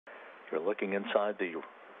You're looking inside the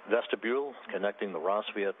vestibule connecting the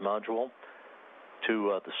Rossviet module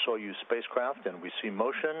to the Soyuz spacecraft, and we see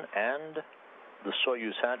motion and the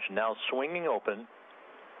Soyuz hatch now swinging open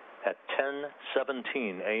at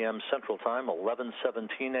 10:17 a.m. Central Time,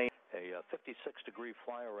 11:17 a.m. A 56-degree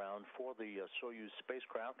fly around for the Soyuz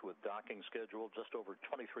spacecraft with docking scheduled just over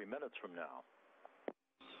 23 minutes from now.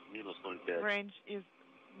 Range is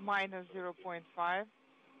minus 0.5.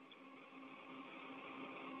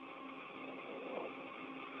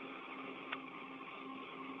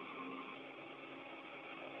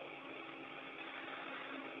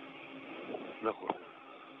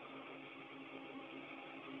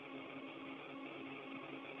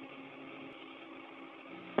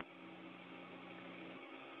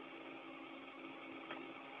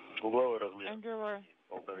 Angular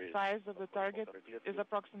size of the target is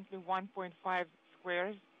approximately 1.5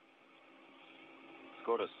 squares.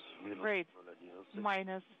 Rate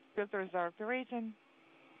minus. Filters are operating.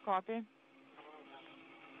 Copy.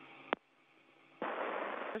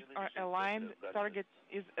 Are aligned. Target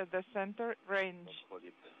is at the center. Range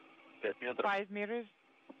 5 meters.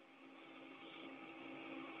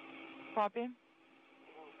 Copy.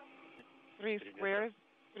 3 squares.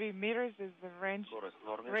 3 meters is the range.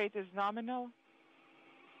 Rate is nominal.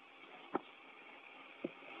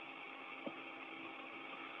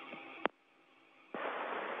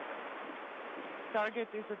 Target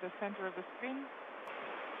is at the center of the screen.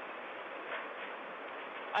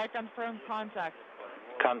 I confirm contact.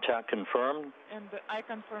 Contact confirmed. And I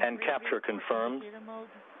confirm. And capture confirmed.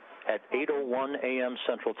 At 8:01 a.m.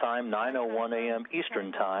 Central Time, 9:01 a.m.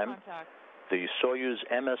 Eastern Time. The Soyuz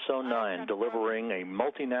MS-09 delivering a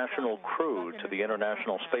multinational crew to the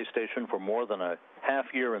International Space Station for more than a half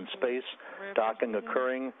year in space, docking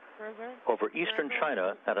occurring over eastern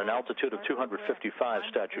China at an altitude of 255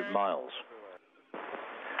 statute miles.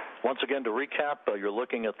 Once again, to recap, you're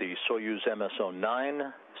looking at the Soyuz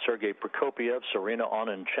MS-09, Sergei Prokopyev, Serena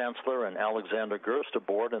Aunin Chancellor, and Alexander Gerst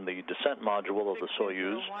aboard in the descent module of the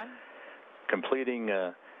Soyuz, completing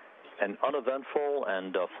an uneventful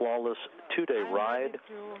and flawless 2-day ride